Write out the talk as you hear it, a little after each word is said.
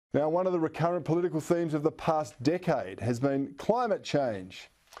Now, one of the recurrent political themes of the past decade has been climate change.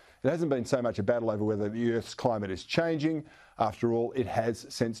 It hasn't been so much a battle over whether the Earth's climate is changing. After all, it has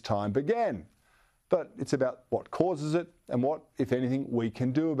since time began. But it's about what causes it and what, if anything, we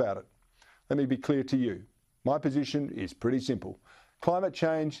can do about it. Let me be clear to you. My position is pretty simple. Climate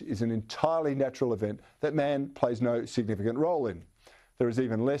change is an entirely natural event that man plays no significant role in. There is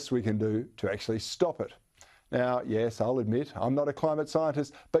even less we can do to actually stop it. Now, yes, I'll admit, I'm not a climate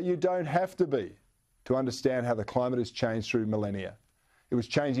scientist, but you don't have to be to understand how the climate has changed through millennia. It was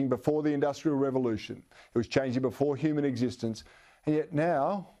changing before the Industrial Revolution. It was changing before human existence, and yet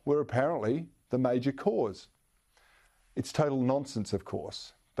now we're apparently the major cause. It's total nonsense, of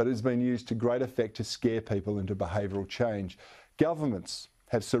course, but it has been used to great effect to scare people into behavioural change. Governments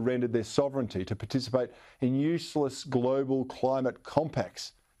have surrendered their sovereignty to participate in useless global climate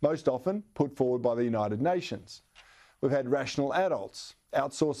compacts, most often put forward by the United Nations. We've had rational adults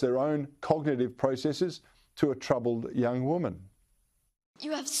outsource their own cognitive processes to a troubled young woman.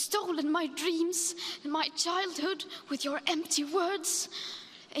 You have stolen my dreams and my childhood with your empty words,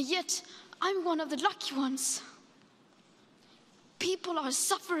 and yet I'm one of the lucky ones. People are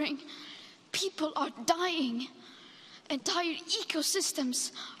suffering, people are dying, entire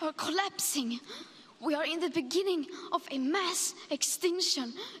ecosystems are collapsing. We are in the beginning of a mass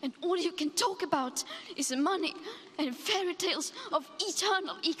extinction, and all you can talk about is money and fairy tales of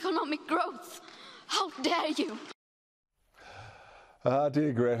eternal economic growth. How dare you? Ah,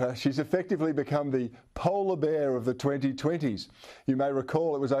 dear Greta, she's effectively become the polar bear of the 2020s. You may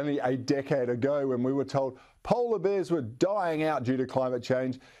recall it was only a decade ago when we were told polar bears were dying out due to climate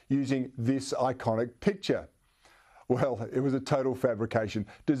change using this iconic picture. Well, it was a total fabrication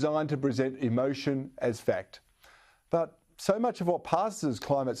designed to present emotion as fact. But so much of what passes as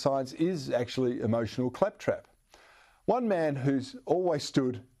climate science is actually emotional claptrap. One man who's always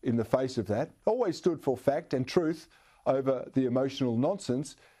stood in the face of that, always stood for fact and truth over the emotional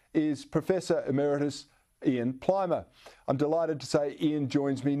nonsense, is Professor Emeritus Ian Plimer. I'm delighted to say Ian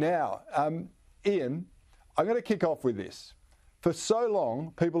joins me now. Ian, I'm going to kick off with this. For so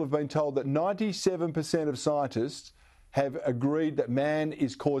long, people have been told that 97% of scientists have agreed that man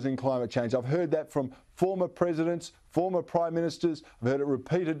is causing climate change. I've heard that from former presidents, former prime ministers. I've heard it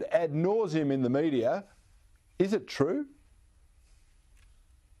repeated ad nauseum in the media. Is it true?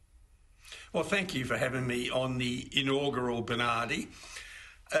 Well, thank you for having me on the inaugural Bernardi.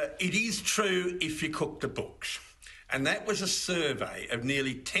 It is true if you cook the books. And that was a survey of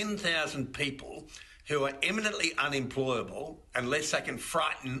nearly 10,000 people who are eminently unemployable unless they can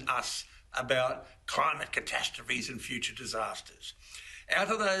frighten us about climate catastrophes and future disasters.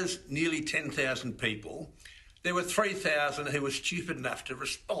 Out of those nearly 10,000 people, there were 3,000 who were stupid enough to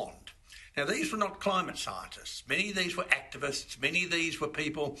respond. Now, these were not climate scientists. Many of these were activists. Many of these were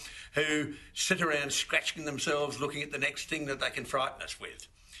people who sit around scratching themselves looking at the next thing that they can frighten us with.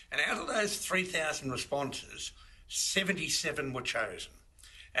 And out of those 3,000 responses, 77 were chosen.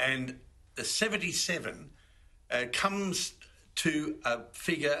 And the 77 comes to a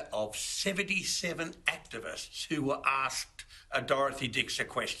figure of 77 activists who were asked a Dorothy Dixer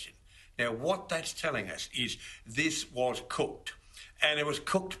question. Now, what that's telling us is this was cooked. And it was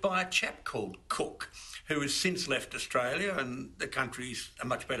cooked by a chap called Cook, who has since left Australia, and the country's a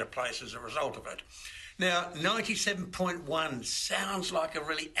much better place as a result of it. Now, 97.1 sounds like a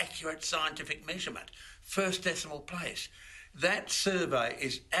really accurate scientific measurement. First decimal place. That survey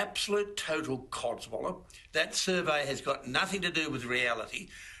is absolute total codswallop. That survey has got nothing to do with reality.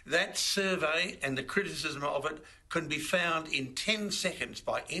 That survey and the criticism of it can be found in 10 seconds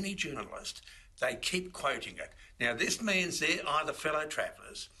by any journalist. They keep quoting it. Now, this means they're either fellow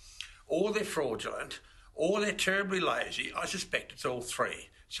travellers, or they're fraudulent, or they're terribly lazy. I suspect it's all three.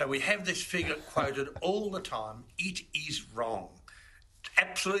 So we have this figure quoted all the time. It is wrong.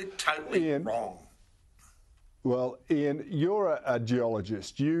 Absolutely, totally wrong. Well, Ian, you're a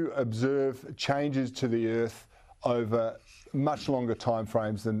geologist. You observe changes to the Earth over much longer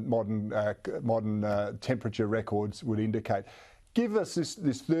timeframes than modern temperature records would indicate. Give us this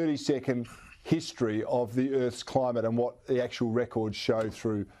 30-second history of the Earth's climate and what the actual records show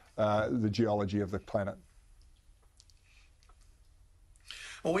through the geology of the planet.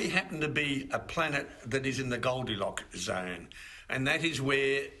 Well, we happen to be a planet that is in the Goldilocks zone, and that is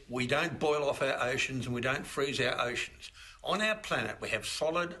where we don't boil off our oceans and we don't freeze our oceans. On our planet, we have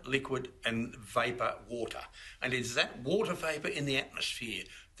solid, liquid and vapour water, and it's that water vapour in the atmosphere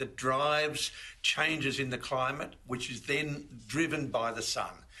that drives changes in the climate, which is then driven by the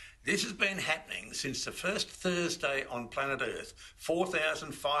sun. This has been happening since the first Thursday on planet Earth,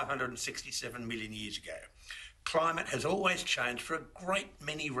 4,567 million years ago. climate has always changed for a great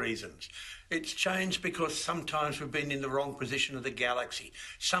many reasons. It's changed because sometimes we've been in the wrong position of the galaxy.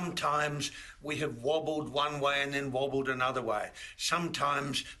 Sometimes we have wobbled one way and then wobbled another way.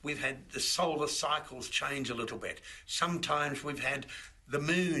 Sometimes we've had the solar cycles change a little bit. Sometimes we've had the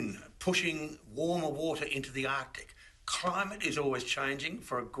moon pushing warmer water into the Arctic. Climate is always changing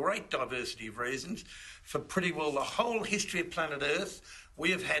for a great diversity of reasons. For pretty well the whole history of planet Earth,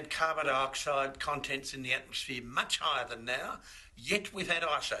 we have had carbon dioxide contents in the atmosphere much higher than now, yet we've had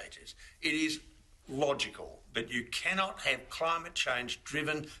ice ages. It is logical that you cannot have climate change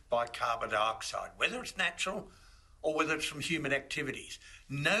driven by carbon dioxide, whether it's natural or whether it's from human activities.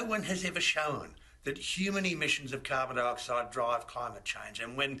 No one has ever shown that human emissions of carbon dioxide drive climate change.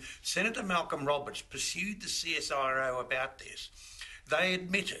 And when Senator Malcolm Roberts pursued the CSIRO about this, they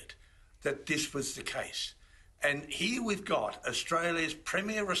admitted that this was the case. And here we've got Australia's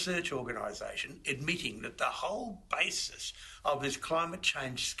premier research organisation admitting that the whole basis of this climate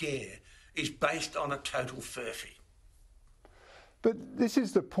change scare is based on a total furphy. But this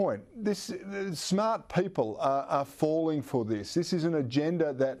is the point. Smart people are falling for this. This is an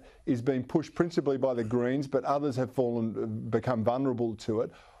agenda that is being pushed principally by the Greens, but others have become vulnerable to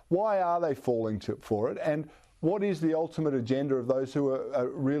it. Why are they falling for it? And what is the ultimate agenda of those who are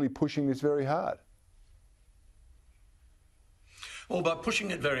really pushing this very hard? Well, by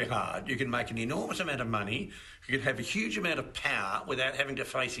pushing it very hard, you can make an enormous amount of money, you can have a huge amount of power without having to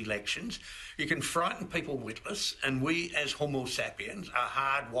face elections, you can frighten people witless, and we as Homo sapiens are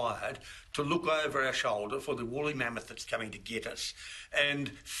hardwired to look over our shoulder for the woolly mammoth that's coming to get us, and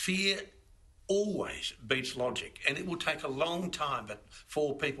fear always beats logic, and it will take a long time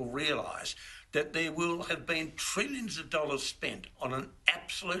before people realise that there will have been trillions of dollars spent on an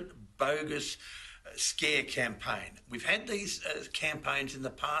absolute bogus scare campaign. We've had these campaigns in the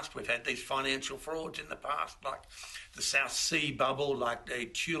past. We've had these financial frauds in the past, like the South Sea bubble, like the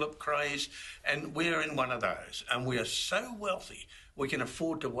tulip craze, and we're in one of those. And we are so wealthy, we can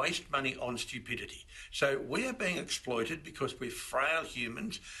afford to waste money on stupidity. So we're being exploited because we're frail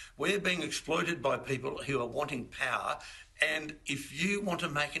humans. We're being exploited by people who are wanting power. And if you want to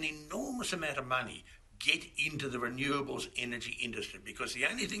make an enormous amount of money, get into the renewables energy industry, because the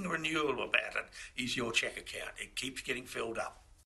only thing renewable about it is your check account. It keeps getting filled up.